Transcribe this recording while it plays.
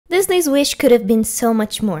Disney's wish could have been so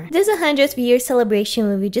much more. This 100th year celebration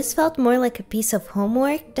movie just felt more like a piece of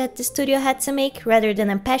homework that the studio had to make rather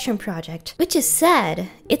than a passion project. Which is sad.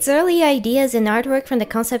 Its early ideas and artwork from the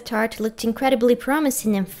concept art looked incredibly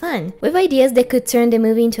promising and fun, with ideas that could turn the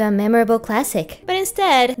movie into a memorable classic. But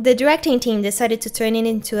instead, the directing team decided to turn it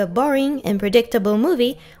into a boring and predictable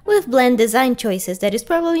movie with bland design choices that is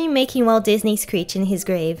probably making Walt Disney screech in his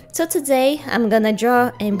grave. So today, I'm gonna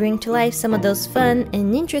draw and bring to life some of those fun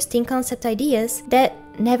and interesting concept ideas that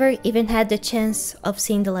never even had the chance of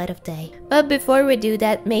seeing the light of day. But before we do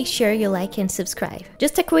that, make sure you like and subscribe.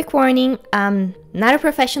 Just a quick warning, I'm not a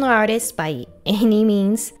professional artist by any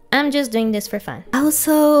means. I'm just doing this for fun.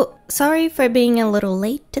 Also, sorry for being a little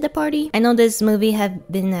late to the party. I know this movie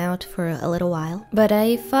have been out for a little while, but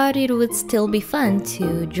I thought it would still be fun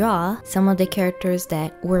to draw some of the characters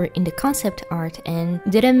that were in the concept art and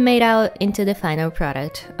didn't make out into the final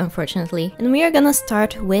product, unfortunately. And we are gonna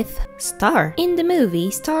start with Star. In the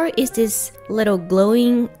movie, Star is this little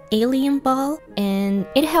glowing alien ball, and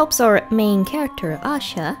it helps our main character,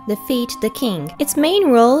 Asha, defeat the king. Its main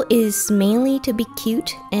role is mainly to be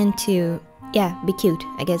cute and to be cute,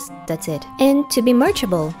 I guess that's it. And to be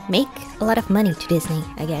merchable, make a lot of money to Disney,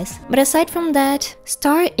 I guess. But aside from that,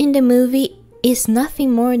 Star in the movie is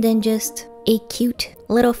nothing more than just a cute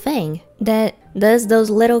little thing that does those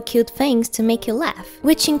little cute things to make you laugh.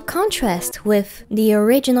 Which in contrast with the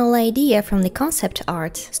original idea from the concept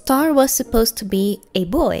art, Star was supposed to be a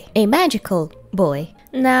boy, a magical boy.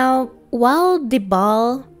 Now, while the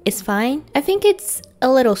ball is fine, I think it's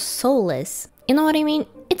a little soulless. You know what I mean?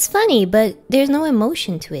 It's funny, but there's no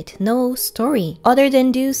emotion to it, no story. Other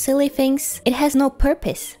than do silly things, it has no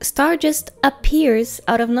purpose. Star just appears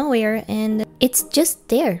out of nowhere and it's just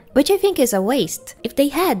there, which I think is a waste. If they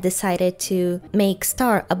had decided to make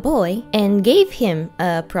Star a boy and gave him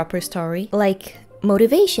a proper story, like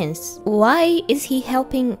motivations, why is he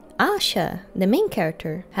helping Asha, the main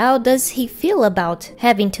character? How does he feel about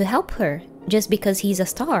having to help her just because he's a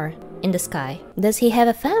star in the sky? Does he have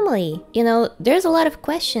a family? You know, there's a lot of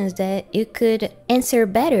questions that you could answer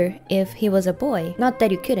better if he was a boy. Not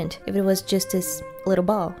that you couldn't, if it was just this little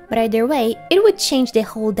ball. But either way, it would change the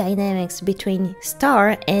whole dynamics between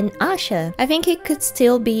Star and Asha. I think he could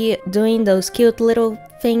still be doing those cute little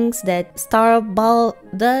things that Star Ball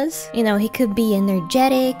does. You know, he could be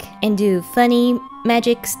energetic and do funny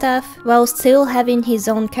magic stuff while still having his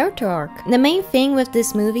own character arc. The main thing with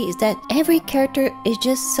this movie is that every character is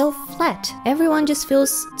just so flat. Everyone just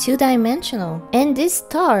feels two-dimensional. And this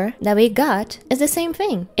Star that we got is the same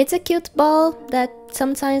thing. It's a cute ball that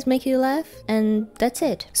sometimes make you laugh, and that's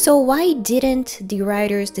it. So why didn't the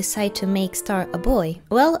writers decide to make Star a boy?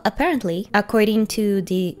 Well, apparently, according to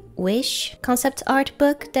the Wish concept art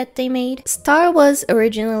book that they made, Star was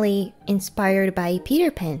originally inspired by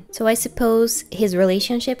Peter Pan. So I suppose his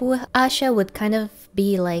relationship with Asha would kind of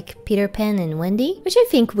be like Peter Pan and Wendy, which I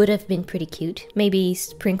think would have been pretty cute. Maybe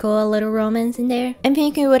sprinkle a little romance in there. I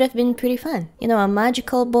think it would have been pretty fun. You know, a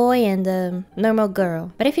magical boy and a normal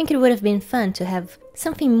girl. But I think it would have been fun to have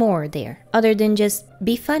something more there, other than just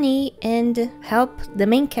be funny and help the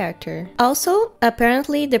main character. Also,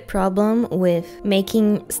 apparently the problem with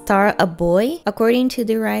making Star a boy, according to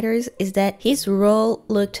the writers, is that his role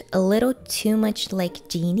looked a little too much like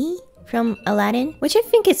Genie from Aladdin, which I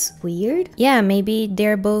think is weird. Yeah, maybe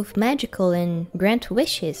they're both magical and grant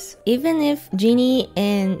wishes. Even if Genie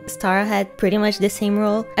and Star had pretty much the same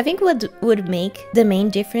role, I think what would make the main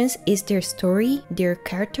difference is their story, their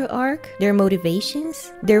character arc, their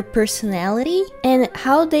motivations, their personality, and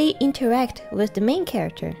how they interact with the main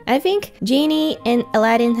character. I think Genie and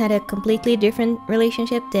Aladdin had a completely different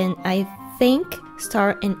relationship than I think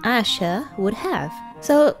Star and Asha would have.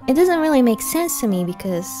 So it doesn't really make sense to me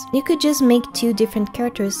because you could just make two different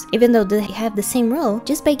characters even though they have the same role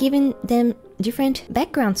just by giving them different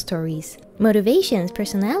background stories, motivations,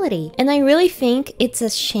 personality. And I really think it's a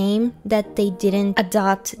shame that they didn't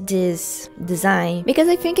adopt this design because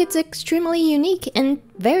I think it's extremely unique and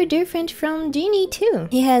very different from Genie too.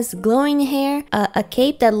 He has glowing hair, a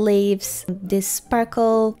cape that leaves this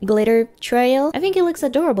sparkle glitter trail. I think it looks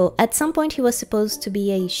adorable. At some point he was supposed to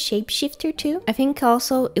be a shapeshifter too. I think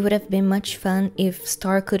also it would have been much fun if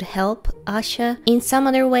Star could help Asha in some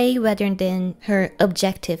other way rather than her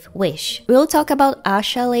objective wish. We'll talk about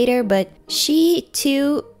Asha later, but she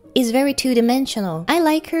too is very two-dimensional. I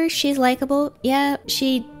like her, she's likable. Yeah,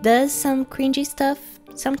 she does some cringy stuff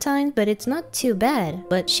sometimes, but it's not too bad.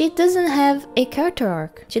 But she doesn't have a character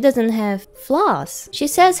arc. She doesn't have flaws. She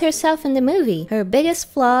says herself in the movie, her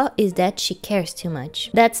biggest flaw is that she cares too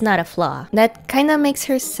much. That's not a flaw. That kind of makes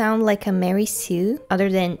her sound like a Mary Sue other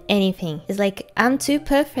than anything. It's like, I'm too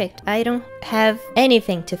perfect. I don't have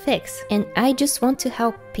anything to fix. And I just want to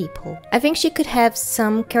help people. I think she could have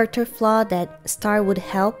some character flaw that Star would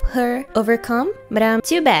help her overcome, but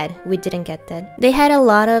too bad we didn't get that. They had a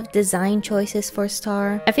lot of design choices for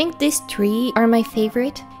Star. I think these three are my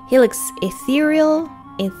favorite. He looks ethereal,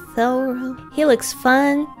 he looks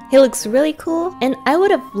fun, he looks really cool, and I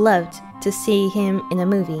would have loved to see him in a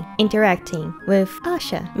movie interacting with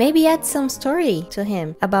Asha. Maybe add some story to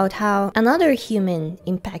him about how another human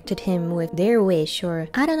impacted him with their wish, or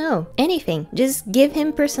I don't know, anything. Just give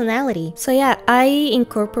him personality. So yeah, I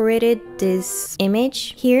incorporated this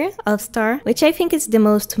image here of Star, which I think is the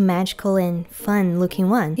most magical and fun looking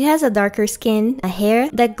one. He has a darker skin, a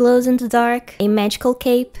hair that glows in the dark, a magical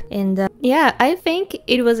cape, and yeah, I think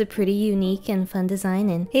it was a pretty unique and fun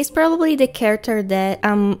design, and he's probably the character that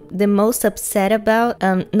I'm the most upset about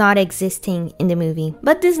not existing in the movie.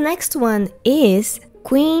 But this next one is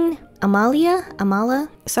Queen Amala.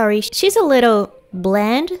 Sorry, she's a little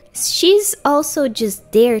bland. She's also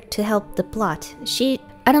just there to help the plot.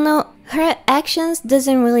 I don't know, her actions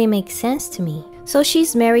doesn't really make sense to me. So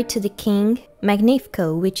she's married to the king,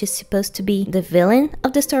 Magnifico, which is supposed to be the villain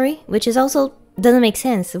of the story, which is also doesn't make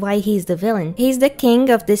sense why he's the villain. He's the king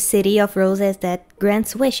of this city of roses that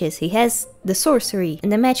grants wishes. He has the sorcery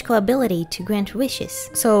and the magical ability to grant wishes.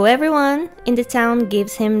 So everyone in the town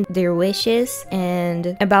gives him their wishes,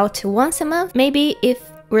 and about once a month, maybe if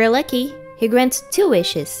we're lucky, he grants 2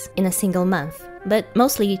 wishes in a single month. But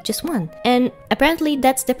mostly just one. And apparently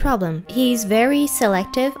that's the problem. He's very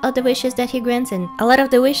selective of the wishes that he grants, and a lot of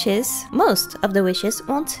the wishes, most of the wishes,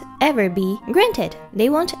 won't ever be granted. They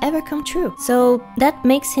won't ever come true. So that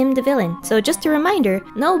makes him the villain. So just a reminder,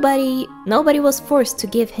 nobody was forced to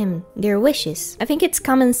give him their wishes. I think it's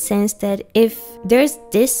common sense that if there's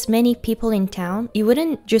this many people in town, you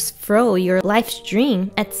wouldn't just throw your life's dream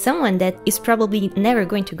at someone that is probably never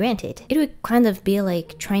going to grant it. It would kind of be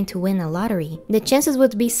like trying to win a lottery. The chances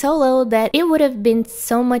would be so low that it would have been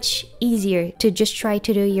so much easier to just try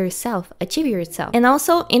to do yourself, achieve yourself. And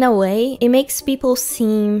also, in a way, it makes people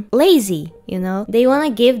seem lazy, you know? They want to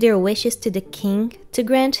give their wishes to the king to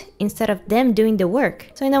grant instead of them doing the work.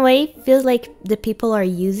 So in a way, it feels like the people are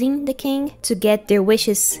using the king to get their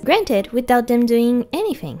wishes granted without them doing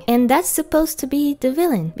anything. And that's supposed to be the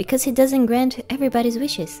villain, because he doesn't grant everybody's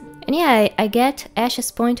wishes. And yeah, I get Asha's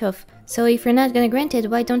point of, so if you're not gonna grant it,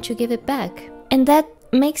 why don't you give it back? And that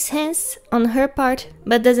makes sense on her part,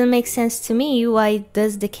 but doesn't make sense to me. Why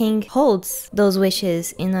does the king holds those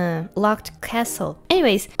wishes in a locked castle?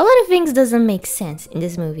 Anyways, a lot of things doesn't make sense in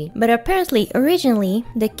this movie. But apparently, originally,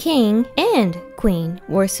 the king and queen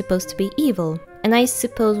were supposed to be evil. And I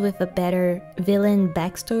suppose with a better villain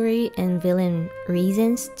backstory and villain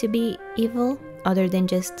reasons to be evil, other than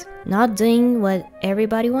just not doing what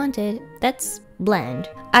everybody wanted. That's bland.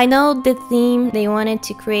 I know the theme they wanted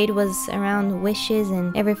to create was around wishes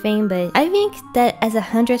and everything, but I think that as a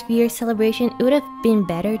 100th year celebration, it would have been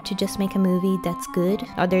better to just make a movie that's good,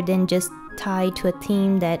 other than just tied to a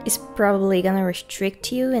theme that is probably gonna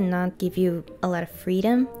restrict you and not give you a lot of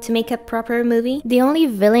freedom to make a proper movie. The only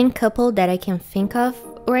villain couple that I can think of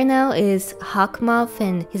right now is Hawkmoth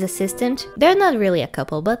and his assistant. They're not really a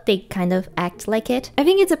couple, but they kind of act like it. I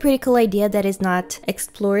think it's a pretty cool idea that is not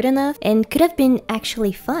explored enough and could have been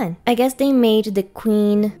actually fun. I guess they made the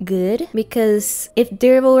queen good, because if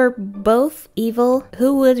they were both evil,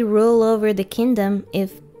 who would rule over the kingdom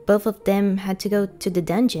if both of them had to go to the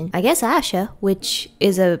dungeon? I guess Asha, which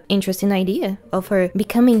is an interesting idea of her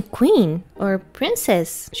becoming queen or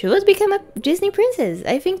princess. She would become a Disney princess.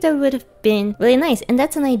 I think that would have been really nice, and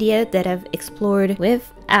that's an idea that I've explored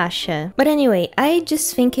with Asha. But anyway, I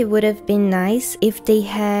just think it would have been nice if they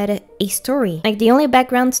had a story. Like, the only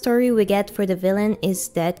background story we get for the villain is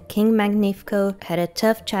that King Magnifico had a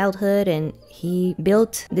tough childhood and he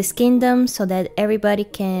built this kingdom so that everybody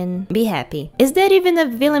can be happy. Is that even a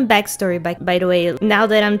villain backstory, by the way? Now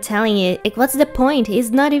that I'm telling it, like, what's the point?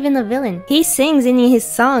 He's not even a villain. He sings in his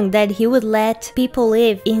song that he would let people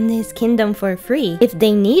live in his kingdom for free if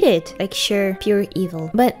they need it. Like, sure, pure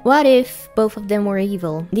evil. But what if both of them were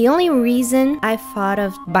evil? The only reason I thought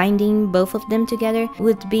of binding both of them together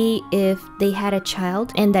would be if they had a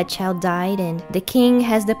child and that child died, and the king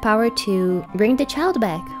has the power to bring the child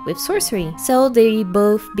back with sorcery. So they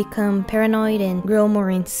both become paranoid and grow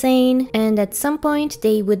more insane, and at some point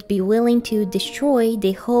they would be willing to destroy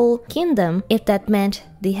the whole kingdom if that meant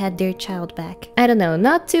they had their child back. I don't know,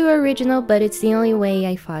 not too original, but it's the only way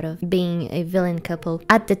I thought of being a villain couple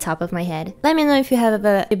at the top of my head. Let me know if you have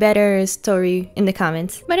a better story in the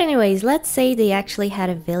comments. But anyways, let's say they actually had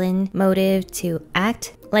a villain motive to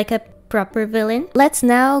act like a proper villain. Let's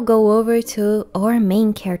now go over to our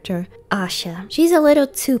main character, Asha. She's a little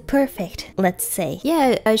too perfect, let's say.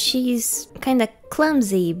 Yeah, she's kinda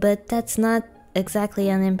clumsy, but that's not exactly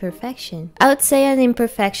an imperfection. I would say an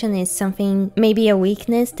imperfection is something, maybe a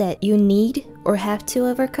weakness that you need or have to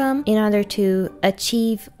overcome in order to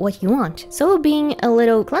achieve what you want. So being a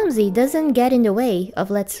little clumsy doesn't get in the way of,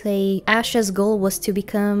 let's say, Asha's goal was to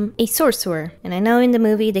become a sorcerer. And I know in the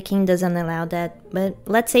movie the king doesn't allow that, but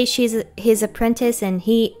let's say she's his apprentice and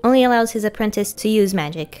he only allows his apprentice to use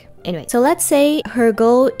magic. Anyway, so let's say her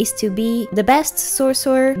goal is to be the best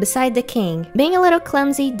sorcerer beside the king. Being a little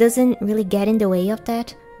clumsy doesn't really get in the way of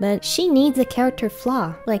that, but she needs a character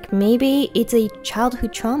flaw. Like maybe it's a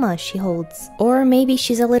childhood trauma she holds, or maybe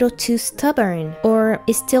she's a little too stubborn, or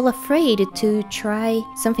is still afraid to try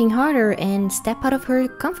something harder and step out of her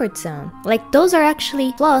comfort zone. Like those are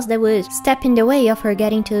actually flaws that would step in the way of her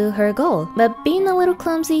getting to her goal. But being a little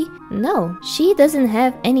clumsy, no, she doesn't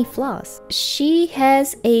have any flaws. She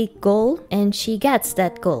has a goal and she gets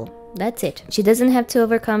that goal. That's it. She doesn't have to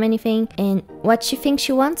overcome anything, and what she thinks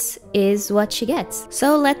she wants is what she gets.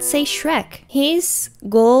 So let's say Shrek. His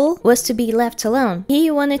goal was to be left alone. He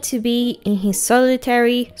wanted to be in his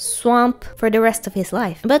solitary swamp for the rest of his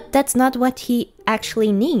life. But that's not what he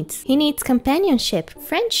actually needs. He needs companionship,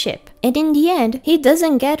 friendship. And in the end, he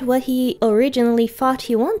doesn't get what he originally thought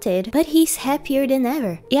he wanted, but he's happier than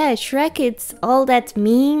ever. Yeah, Shrek, it's all that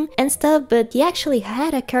meme and stuff, but he actually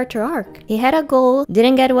had a character arc. He had a goal,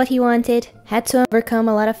 didn't get what he wanted, had to overcome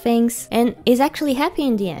a lot of things, and is actually happy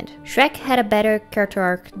in the end. Shrek had a better character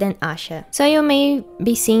arc than Asha. So you may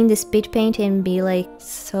be seeing this speed paint and be like,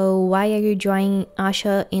 so why are you drawing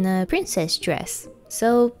Asha in a princess dress?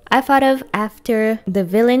 So I thought of after the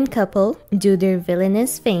villain couple do their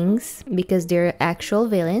villainous things because they're actual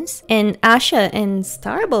villains, and Asha and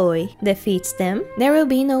Starboy defeats them, there will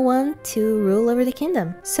be no one to rule over the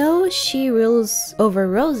kingdom. So she rules over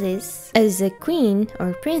roses as a queen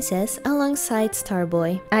or princess alongside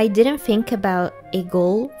Starboy. I didn't think about a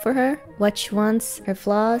goal for her, what she wants, her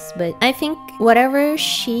flaws, but I think whatever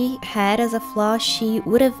she had as a flaw, she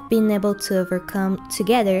would have been able to overcome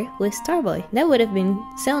together with Starboy. That would have been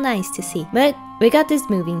so nice to see. But we got this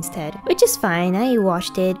movie instead, which is fine. I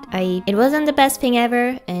watched it. It wasn't the best thing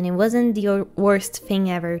ever, and it wasn't the worst thing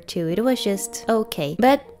ever too. It was just okay.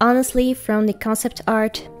 But honestly, from the concept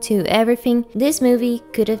art to everything, this movie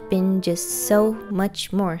could have been just so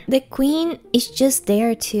much more. The queen is just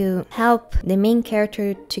there to help the main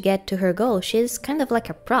character to get to her goal. She's kind of like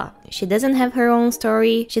a prop. She doesn't have her own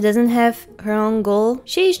story. She doesn't have her own goal.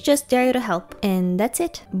 She's just there to help. And that's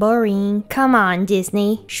it. Boring. Come on,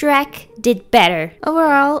 Disney. Shrek did better.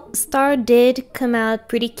 Overall, Star did come out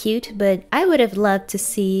pretty cute, but I would have loved to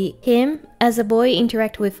see him as a boy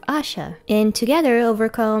interact with Asha and together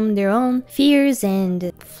overcome their own fears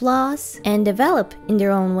and flaws and develop in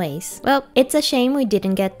their own ways. Well, it's a shame we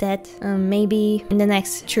didn't get that. Maybe in the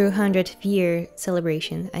next true 100th year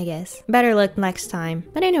celebration, I guess. Better luck next time.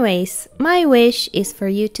 But anyways, my wish is for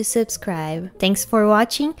you to subscribe. Thanks for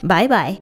watching. Bye bye.